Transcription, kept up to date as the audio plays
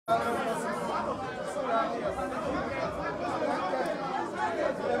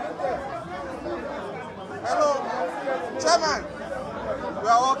Hello, Chairman. You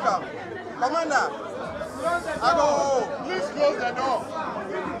are welcome. Commander, I go home. Please close the door.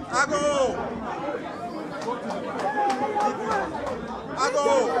 I go home. I go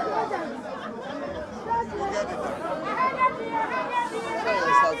home. You get it.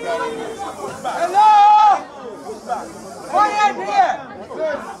 Hello! Why are you here?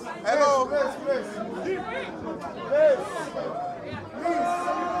 Hello.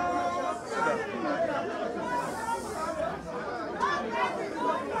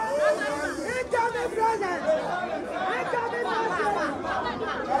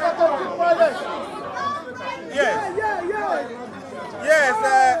 Yes. Yes.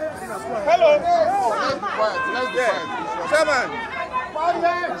 Hello. Let's be quiet. Let's be quiet. Chairman.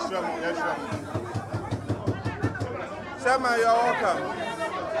 Yes, Chairman, you are welcome.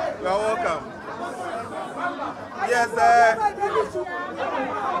 You are welcome. Yes,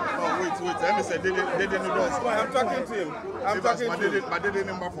 Oh, wait. Let me say, they didn't know us. I'm talking to him. I'm talking to him.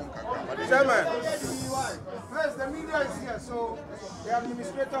 Chairman. First, the media is here, so the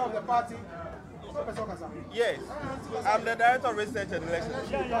administrator of the party. Yes, I'm the director of research and elections.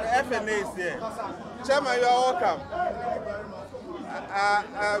 FNA is here. Chairman, you are welcome.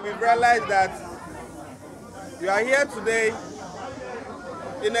 We've realized that you are here today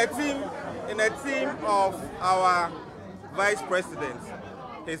in a team of our Vice President,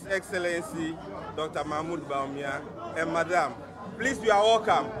 His Excellency Dr. Bawumia, and Madam. Please, you are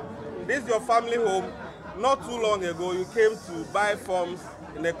welcome. This is your family home. Not too long ago, you came to buy forms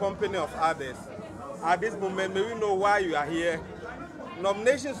in the company of others. At this moment, may we know why you are here.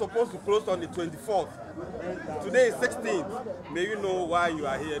 Nomination is supposed to close on the 24th. Today is 16th. May you know why you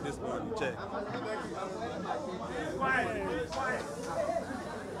are here this morning, Chair.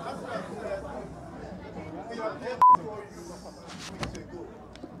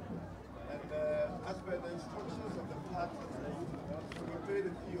 As per the instructions of the party, we paid a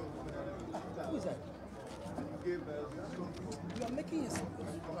fee of Who is that? and you gave us You are making yourself.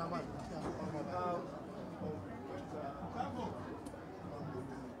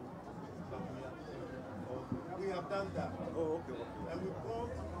 we have done that. Oh, okay. And we brought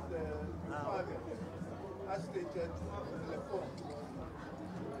the requirements as stated in the form.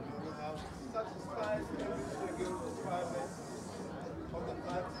 We have satisfied every single requirement of the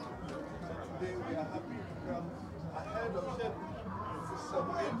party. So today we are happy to come ahead of schedule to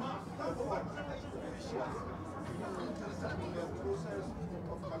submit the form officially in the process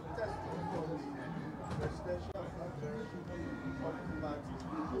of contesting for the presidential primary of the party.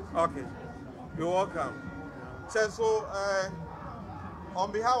 Okay, you're welcome. So,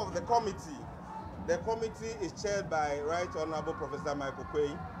 on behalf of the committee is chaired by Right Honorable Professor Michael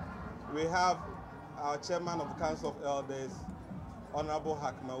Quay. We have our Chairman of the Council of Elders, Honorable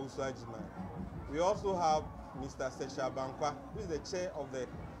Hakma Usajima. We also have Mr. Sesha Bankwa, who is the Chair of the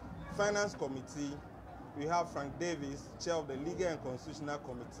Finance Committee. We have Frank Davis, Chair of the Legal and Constitutional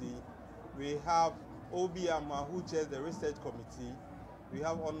Committee. We have Obi Ama, who chairs the Research Committee. We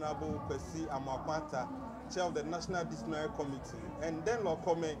have Honorable Kwesi Amakwanta, Chair of the National Disciplinary Committee, and then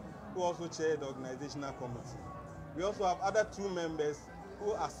Lokome, who also chairs the Organizational Committee. We also have other two members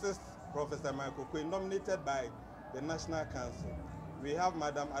who assist Professor Michael Quay, nominated by the National Council. We have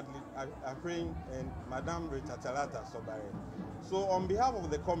Madam Akrin and Madam Rita Talata Sobare. So on behalf of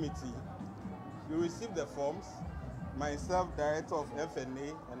the committee, we received the forms, myself, Director of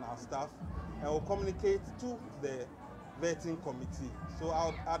FNA, and our staff, and will communicate to the vetting committee. So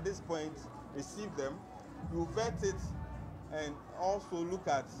I'll, at this point, receive them. You vet it and also look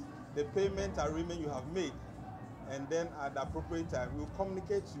at the payment agreement you have made. And then at the appropriate time, we'll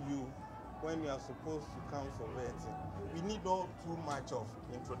communicate to you when you are supposed to come for vetting. We need not too much of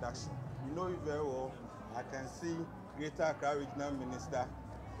introduction. You know it very well. I can see Greater Accra Regional Minister,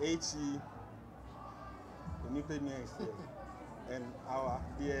 H.E. and our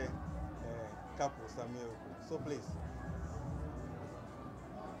dear couple, Samuel. So please.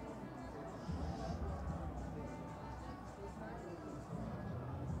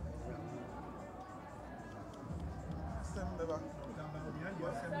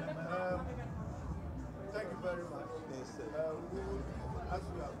 Thank you very much. Yes, sir. We would, as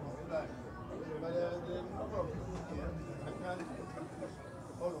we have complied, but the number of people here, I can't introduce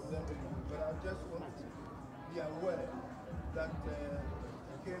all of them, but I just want to be aware that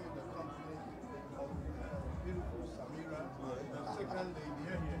came in the company of beautiful Samira, the second lady.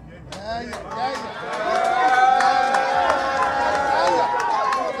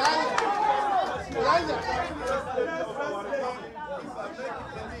 If I make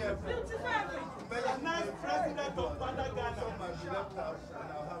any left out,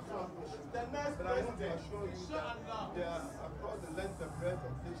 and I'll have some issues. But I want to assure you that they are across the length and breadth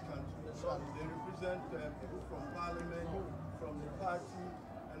of this country. They represent people from Parliament, from the party,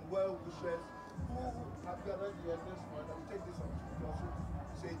 and well-wishers who have gathered here this morning. I'll take this opportunity also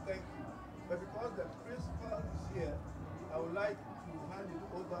to say thank you. But because the principal is here, I would like to hand it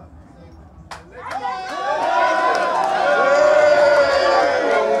over to him and let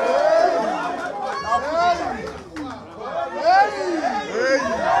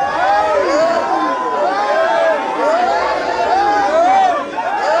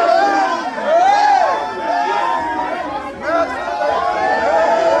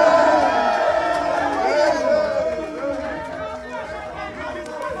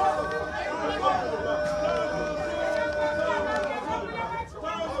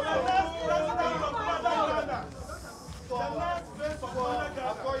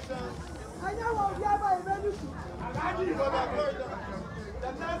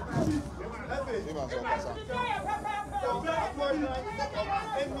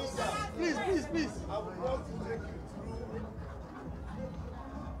Please. I would love to take you through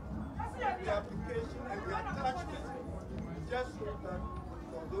the application and the attachment, just so that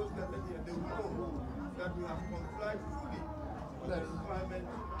for those that are here, they will know that we have complied fully with the requirement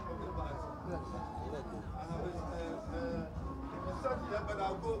of the party. I have a study there, but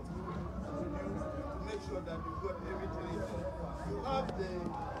I'll go through with you to make sure that you've got everything in there. You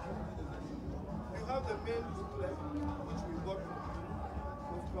have the main booklet which we got from you.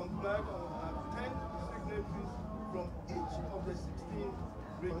 We've complied on 10 signatories from each of the 16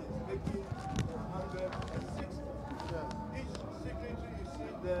 regions, making 160. Each signatory you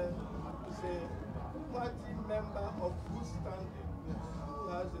see there is a party member of good standing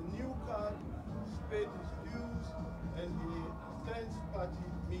who has a new card, paid his dues, and he attends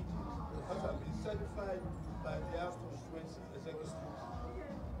party meetings that have been certified by the constituency executive.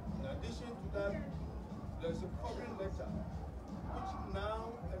 In addition to that, there's a covering letter, which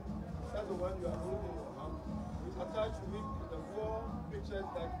now, that's the one you are holding in your hand, attached with the 4 pictures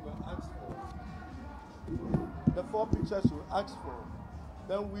that you were asked for. The 4 pictures you asked for.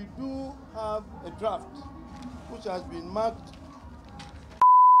 Then we do have a draft, which has been marked.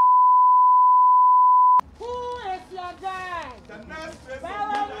 Who is your dad? The next president.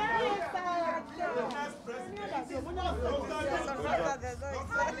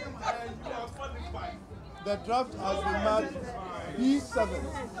 The draft has been marked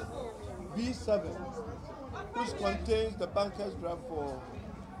B7, which contains the banker's draft for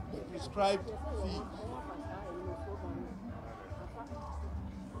the prescribed fees.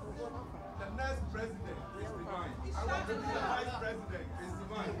 The next president is divine. I want to be the vice president is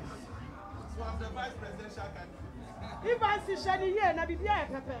divine. So I'm the vice presidential candidate. If I see Shani here, na bibi ya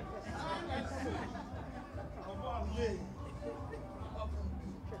pepe.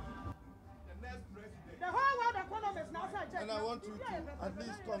 The whole world economy is now such. And I want you to at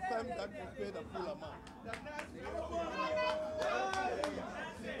least confirm that you pay the full amount.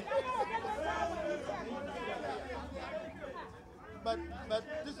 But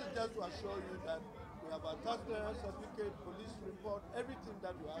this is just to assure you that we have a tax clearance certificate, police report, everything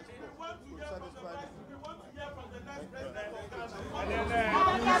that you ask for will satisfy you. We want to hear from the next president of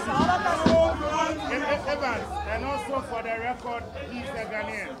Evans, and also for the record, he's a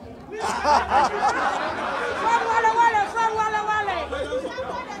Ghanaian. From Wale.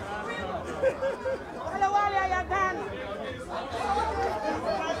 Wale, I am done.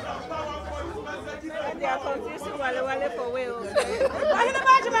 They are confusing Wale for Wales. I can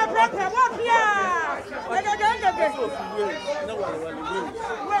imagine my brother. What here? I don't know.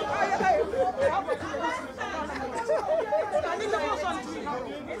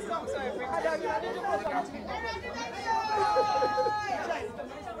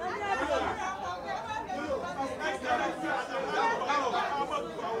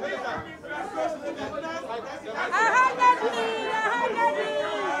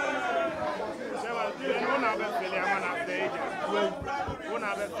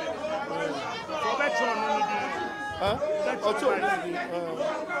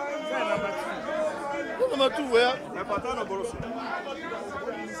 Number 2 where?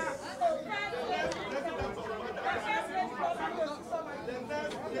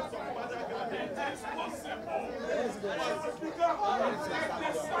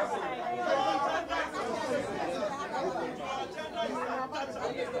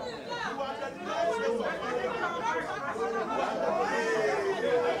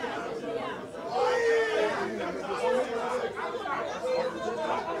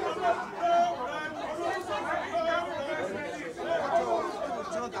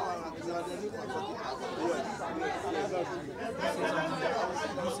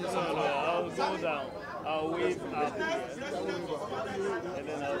 I'll go down. I'll wave up here. And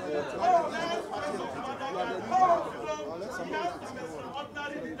then I'll go down.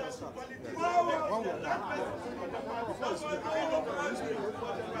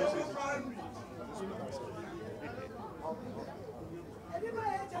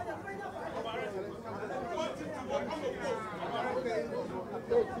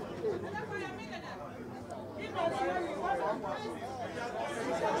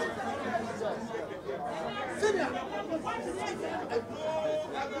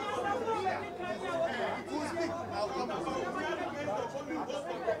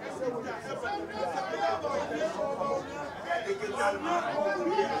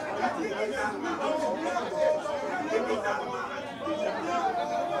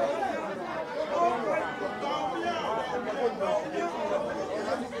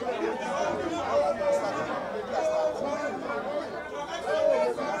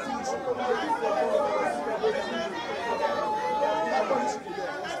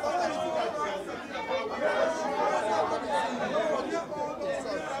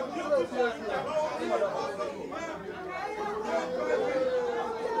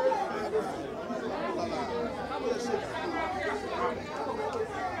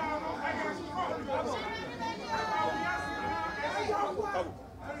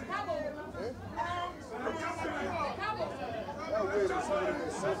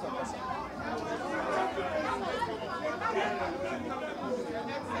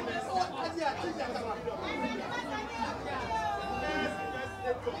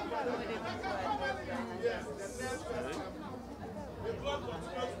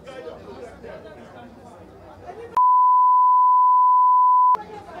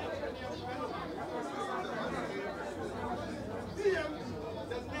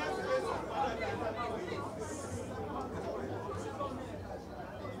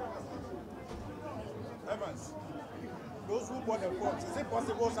 Evans, those who bought the forms, is it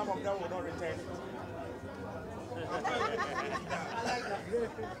possible some of them will not return it?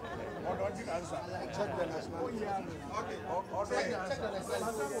 Or don't you answer? Check the nationality. Okay. Check the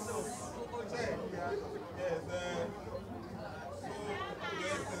nationality. Yes, so,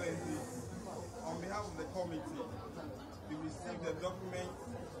 Your Excellency, on behalf of the committee, we received the document,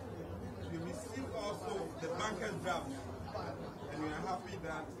 we received also the banker's draft, and we are happy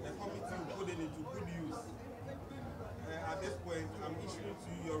that the committee will put it into good use. At this point, I'm issuing to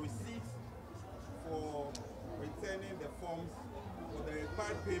you your receipt for returning the forms for the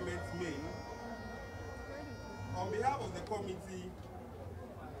required payments made. On behalf of the committee,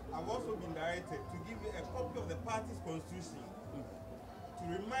 I've also been directed to give you a copy of the party's constitution to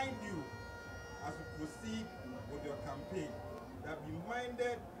remind you as we proceed with your campaign that be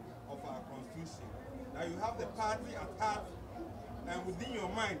minded of our constitution, that you have the party at heart and within your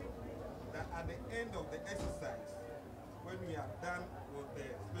mind, that at the end of the exercise, when we are done with the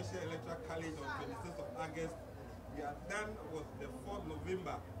special electoral college on 26th of August, we are done with the 4th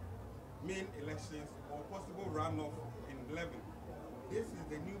November main elections or possible runoff in 11. This is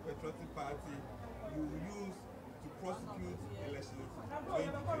the new patriotic party you will use to prosecute elections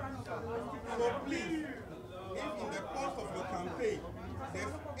 2020. So please, if in the course of your campaign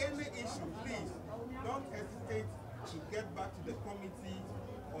there's any issue, please don't hesitate to get back to the committee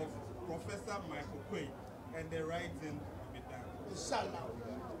of Professor Michael Quay and the right thing will be done. Inshallah.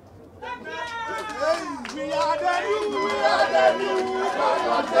 We are the new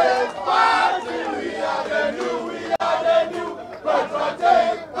patriotic party. We are the new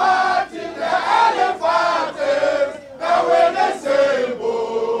patriotic party. The elephant is the winning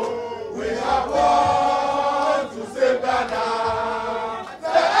symbol. We have won to save Ghana.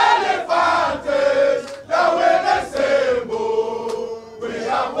 The elephant is the winning symbol. We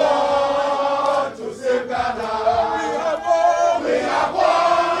have won to save Ghana. We have won.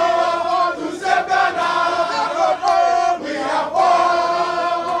 To save Ghana, we have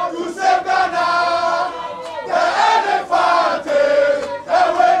won to save Ghana.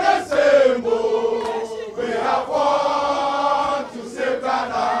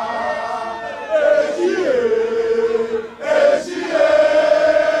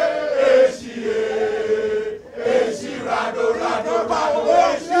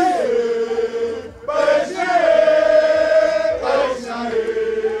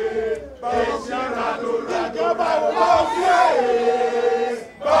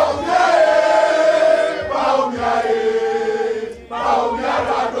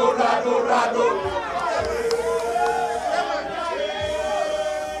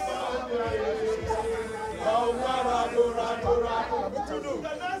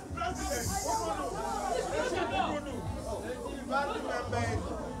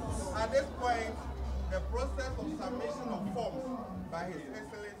 at this point, the process of submission of forms by His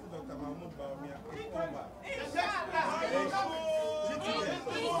Excellency Dr. Bawumia is over.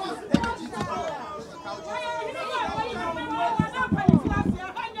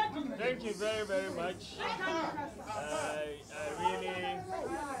 Thank you very, very much. I really,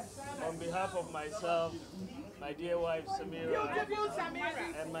 on behalf of myself, my dear wife Samira,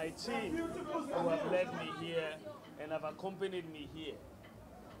 and my team who have led me here and have accompanied me here,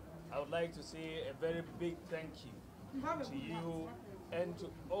 I would like to say a very big thank you to you and to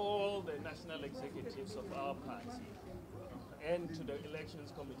all the national executives of our party and to the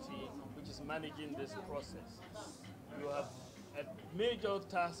elections committee which is managing this process. You have a major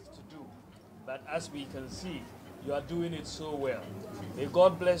task to do, but as we can see, you are doing it so well. May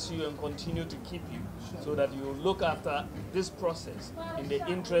God bless you and continue to keep you so that you look after this process in the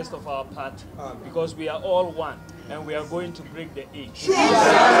interest of our party, because we are all one and we are going to break the age. It is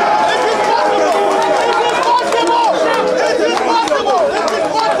possible! It is possible! It is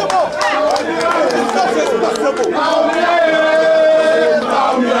possible!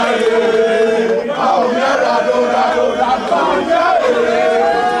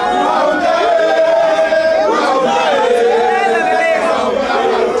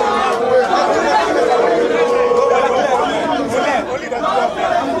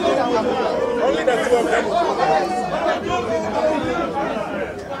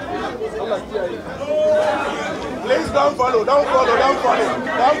 Please don't follow them.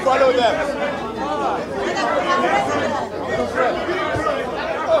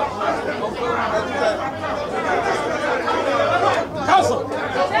 Council.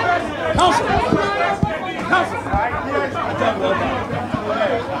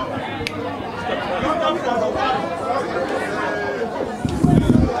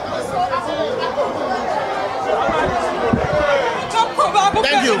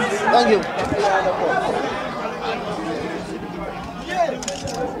 Thank you.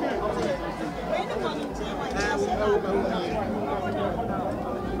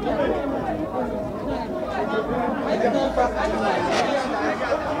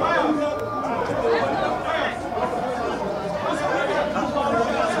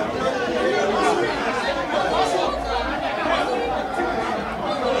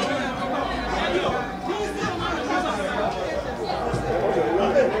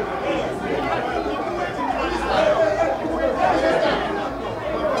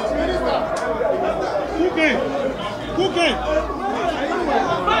 Cooking.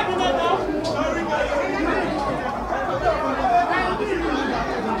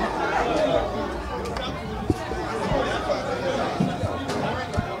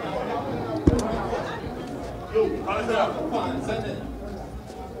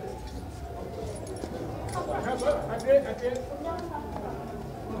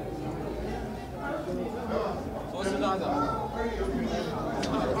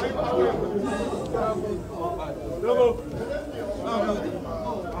 No.